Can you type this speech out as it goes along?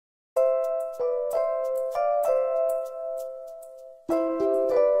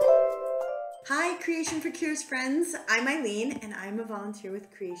Hi, Creation for Cures friends. I'm Eileen and I'm a volunteer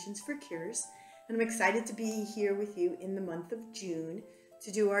with Creations for Cures, and I'm excited to be here with you in the month of June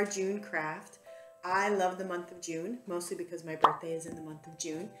to do our June craft. I love the month of June, mostly because my birthday is in the month of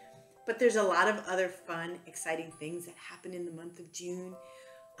June, but there's a lot of other fun, exciting things that happen in the month of June.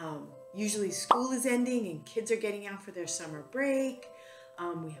 Usually school is ending and kids are getting out for their summer break.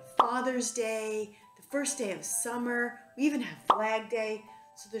 We have Father's Day, the first day of summer. We even have Flag Day.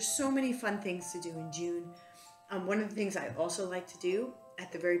 So there's so many fun things to do in June. One of the things I also like to do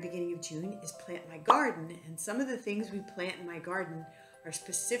at the very beginning of June is plant my garden. And some of the things we plant in my garden are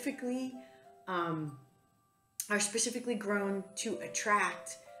specifically grown to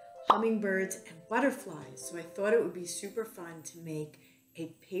attract hummingbirds and butterflies. So I thought it would be super fun to make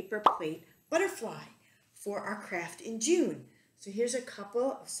a paper plate butterfly for our craft in June. So here's a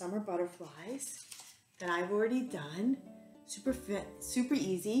couple of summer butterflies that I've already done. Super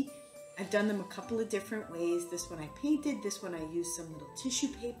easy. I've done them a couple of different ways. This one I painted, this one I used some little tissue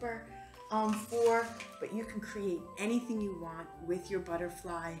paper for, but you can create anything you want with your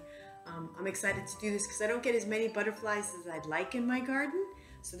butterfly. I'm excited to do this because I don't get as many butterflies as I'd like in my garden.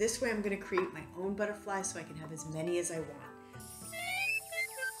 So this way I'm going to create my own butterfly so I can have as many as I want.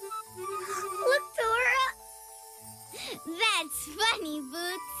 Look, Dora! That's funny,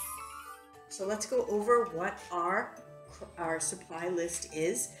 Boots. So let's go over what our supply list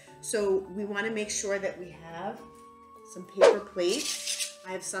is. So we want to make sure that we have some paper plates.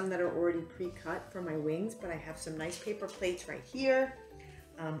 I have some that are already pre-cut for my wings, but I have some nice paper plates right here.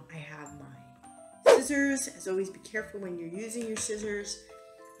 I have my scissors. As always, be careful when you're using your scissors.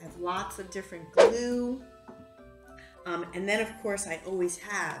 I have lots of different glue. And then of course I always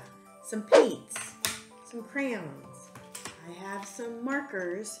have some paints, some crayons. I have some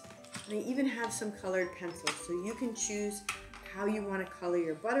markers. And I even have some colored pencils, so you can choose how you want to color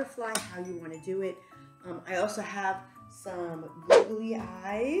your butterfly, how you want to do it. I also have some googly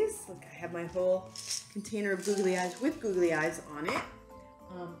eyes. Look, I have my whole container of googly eyes with googly eyes on it.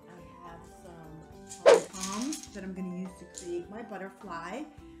 I have some pom-poms that I'm going to use to create my butterfly.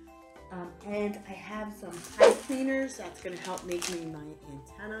 And I have some pipe cleaners. That's going to help make me my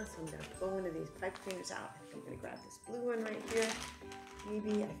antenna. So I'm going to pull one of these pipe cleaners out. I think I'm going to grab this blue one right here.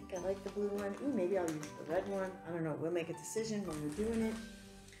 Maybe, I think I like the blue one. Ooh, maybe I'll use the red one. I don't know, we'll make a decision when we're doing it.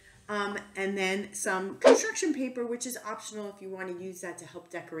 And then some construction paper, which is optional if you want to use that to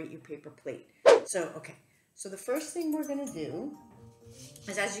help decorate your paper plate. So, okay, so the first thing we're gonna do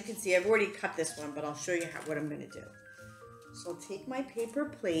is, as you can see, I've already cut this one, but I'll show you what I'm gonna do. So I'll take my paper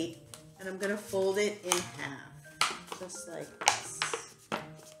plate and I'm gonna fold it in half, just like this,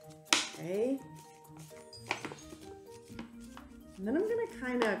 okay? And then I'm going to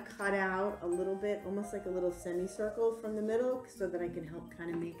kind of cut out a little bit, almost like a little semicircle from the middle so that I can help kind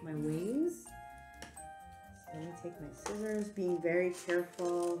of make my wings. So I'm going to take my scissors, being very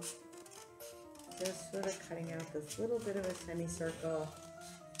careful, just sort of cutting out this little bit of a semicircle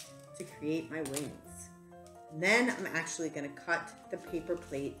to create my wings. And then I'm actually going to cut the paper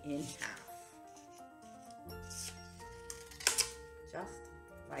plate in half. Just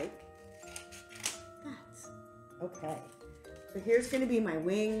like that. Okay. So here's going to be my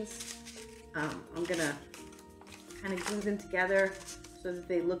wings. I'm going to kind of glue them together so that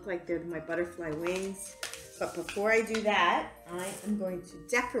they look like they're my butterfly wings. But before I do that, I am going to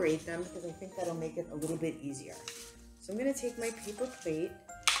decorate them because I think that'll make it a little bit easier. So I'm going to take my paper plate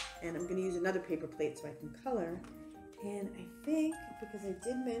and I'm going to use another paper plate so I can color. And I think, because I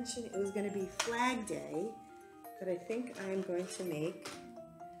did mention it was going to be Flag Day, that I think I'm going to make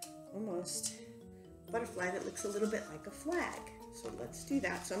almost butterfly that looks a little bit like a flag. So let's do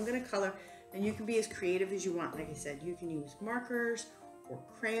that. So I'm going to color, and you can be as creative as you want. Like I said, you can use markers or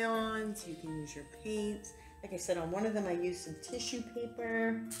crayons, you can use your paints. Like I said, on one of them I used some tissue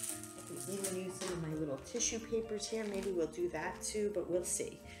paper. I can even use some of my little tissue papers here. Maybe we'll do that too, but we'll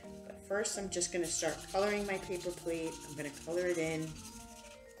see. But first I'm just going to start coloring my paper plate. I'm going to color it in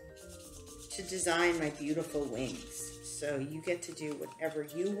to design my beautiful wings. So you get to do whatever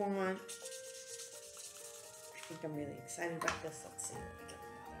you want. I think I'm really excited about this. Let's see what we get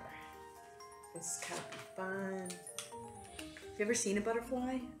together. This is kind of fun. Have you ever seen a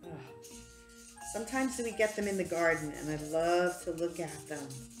butterfly? Oh. Sometimes we get them in the garden and I love to look at them.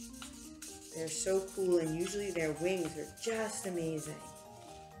 They're so cool, and usually their wings are just amazing.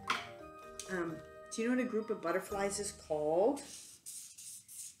 Do you know what a group of butterflies is called?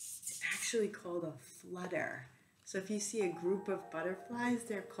 It's actually called a flutter. So if you see a group of butterflies,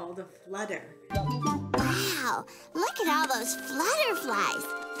 they're called a flutter. Wow, look at all those flutterflies.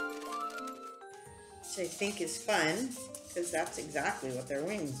 which I think is fun because that's exactly what their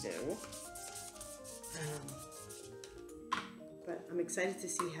wings do. But I'm excited to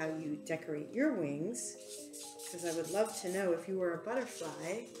see how you decorate your wings, because I would love to know, if you were a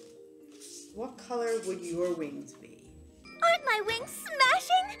butterfly, what color would your wings be? Aren't my wings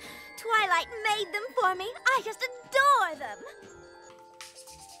smashing? Twilight made them for me. I just adore them.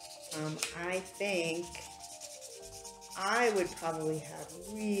 I think I would probably have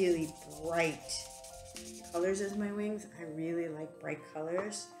really bright colors as my wings. I really like bright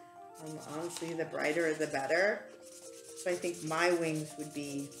colors. Honestly, the brighter the better. So I think my wings would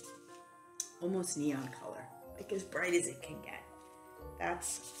be almost neon color, like as bright as it can get.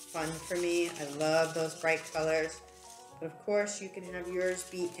 That's fun for me. I love those bright colors. But of course, you can have yours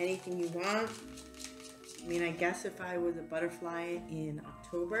be anything you want. I mean, I guess if I was a butterfly in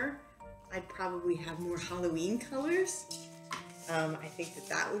October, I'd probably have more Halloween colors. I think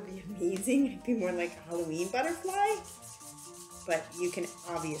that would be amazing. I'd be more like a Halloween butterfly. But you can,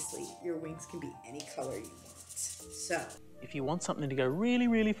 obviously, your wings can be any color you want. So, if you want something to go really,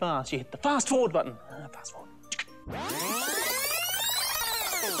 really fast, you hit the fast forward button. Fast forward.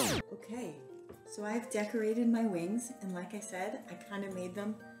 Okay, so I've decorated my wings, and like I said, I kind of made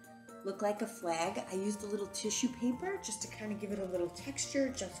them look like a flag. I used a little tissue paper just to kind of give it a little texture,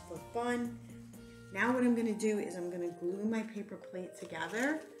 just for fun. Now what I'm going to do is I'm going to glue my paper plate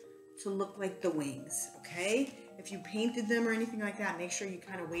together to look like the wings, okay? If you painted them or anything like that, make sure you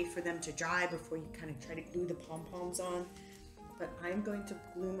kind of wait for them to dry before you kind of try to glue the pom-poms on. But I'm going to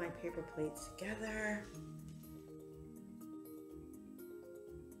glue my paper plates together.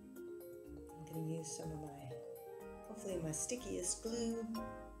 I'm going to use some of my, hopefully my stickiest glue.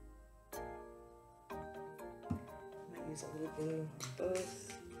 I might use a little glue on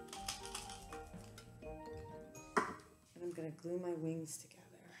both. And I'm going to glue my wings together.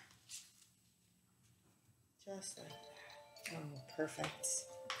 Just like that. Oh, perfect.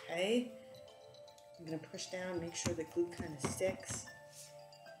 Okay. I'm going to push down, make sure the glue kind of sticks.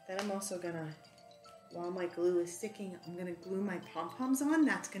 Then I'm also going to, while my glue is sticking, I'm going to glue my pom-poms on.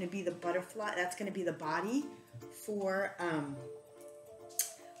 That's going to be the butterfly. That's going to be the body for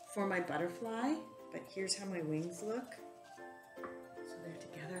my butterfly. But here's how my wings look. So they're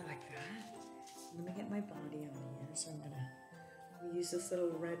together like that. Let me get my body on here. So I'm going to use this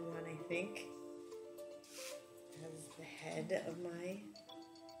little red one, I think, as the head of my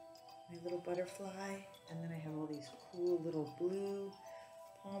little butterfly. And then I have all these cool little blue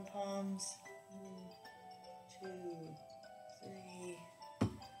pom-poms. 1, 2, 3.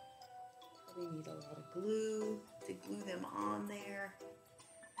 Probably need a lot of glue to glue them on there.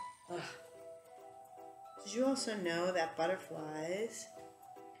 Ugh. Did you also know that butterflies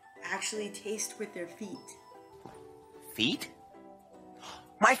actually taste with their feet? Feet?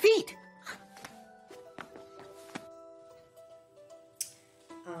 My feet!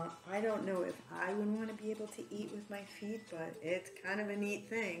 I don't know if I would want to be able to eat with my feet, but it's kind of a neat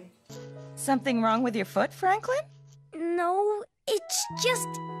thing. Something wrong with your foot, Franklin? No, it's just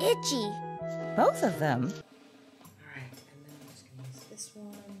itchy. Both of them? Alright, and then I'm just going to use this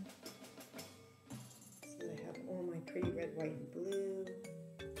one. So I have all my pretty red, white, and blue.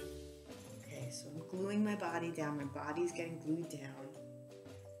 Okay, so I'm gluing my body down. My body's getting glued down.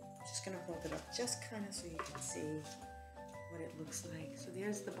 I'm just going to hold it up just kind of so you can see what it looks like. So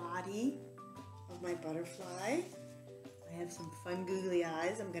there's the body of my butterfly. I have some fun googly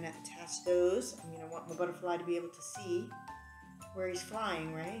eyes. I'm going to attach those. I'm going to want my butterfly to be able to see where he's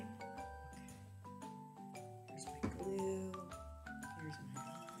flying, right? Okay. Here's my glue. Here's my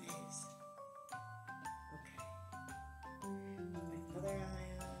eyes. Okay. My other eye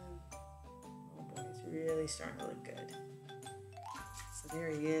on. Oh boy, it's really starting to look good. So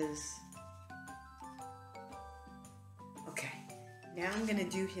there he is. Okay, now I'm gonna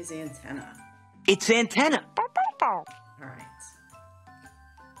do his antenna. It's antenna. All right.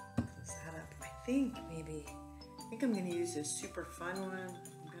 Close that up. I think I'm gonna use this super fun one.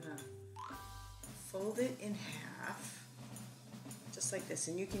 I'm gonna fold it in half, just like this.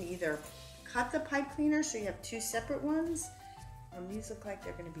 And you can either cut the pipe cleaner so you have two separate ones. These look like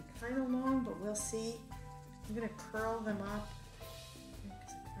they're gonna be kind of long, but we'll see. I'm gonna curl them up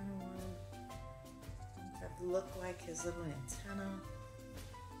because I kind of want that look like his little antenna.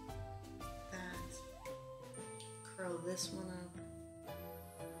 That. Curl this one up.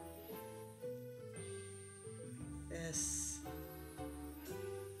 This.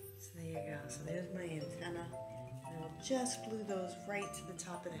 So there you go. So there's my antenna. And I'll just glue those right to the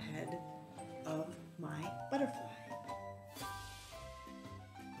top of the head of my butterfly.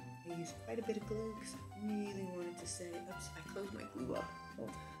 I used quite a bit of glue because I really wanted to say, oops, I closed my glue up. Hold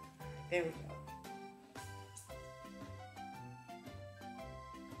on. There we go.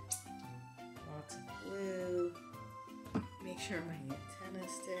 sure my antenna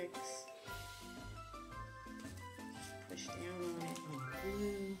sticks. Push down on it on the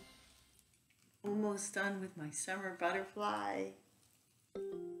glue. Almost done with my summer butterfly.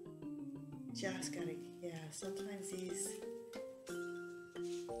 Just gotta, yeah, sometimes these,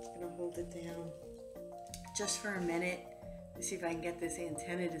 gonna hold it down just for a minute to see if I can get this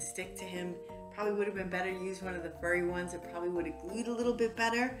antenna to stick to him. Probably would have been better to use one of the furry ones. It probably would have glued a little bit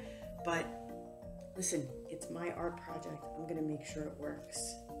better, but listen, it's my art project. I'm gonna make sure it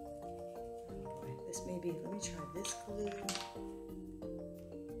works. Oh boy, this may be, let me try this glue.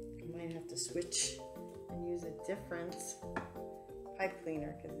 I might have to switch and use a different pipe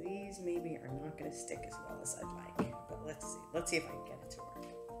cleaner because these maybe are not gonna stick as well as I'd like. But let's see if I can get it to work.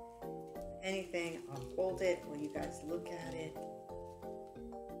 Anything, I'll hold it while you guys look at it.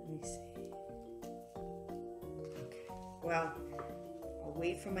 Let me see. Okay, well, I'll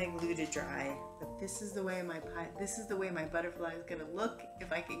wait for my glue to dry, but this is the way my butterfly is gonna look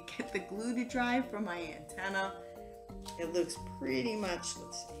if I can get the glue to dry from my antenna. It looks pretty much,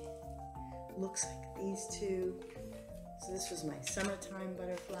 let's see, looks like these two. So this was my summertime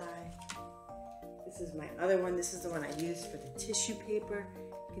butterfly. This is my other one. This is the one I used for the tissue paper.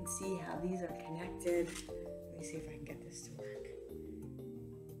 You can see how these are connected. Let me see if I can get this to work.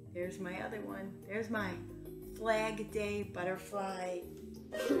 There's my other one. There's my Flag Day butterfly.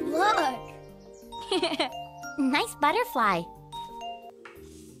 Look! Nice butterfly.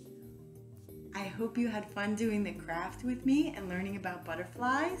 I hope you had fun doing the craft with me and learning about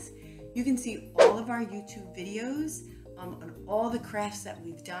butterflies. You can see all of our YouTube videos on all the crafts that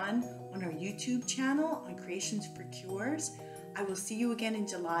we've done on our YouTube channel on Creations for Cures. I will see you again in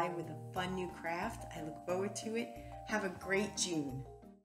July with a fun new craft. I look forward to it. Have a great June.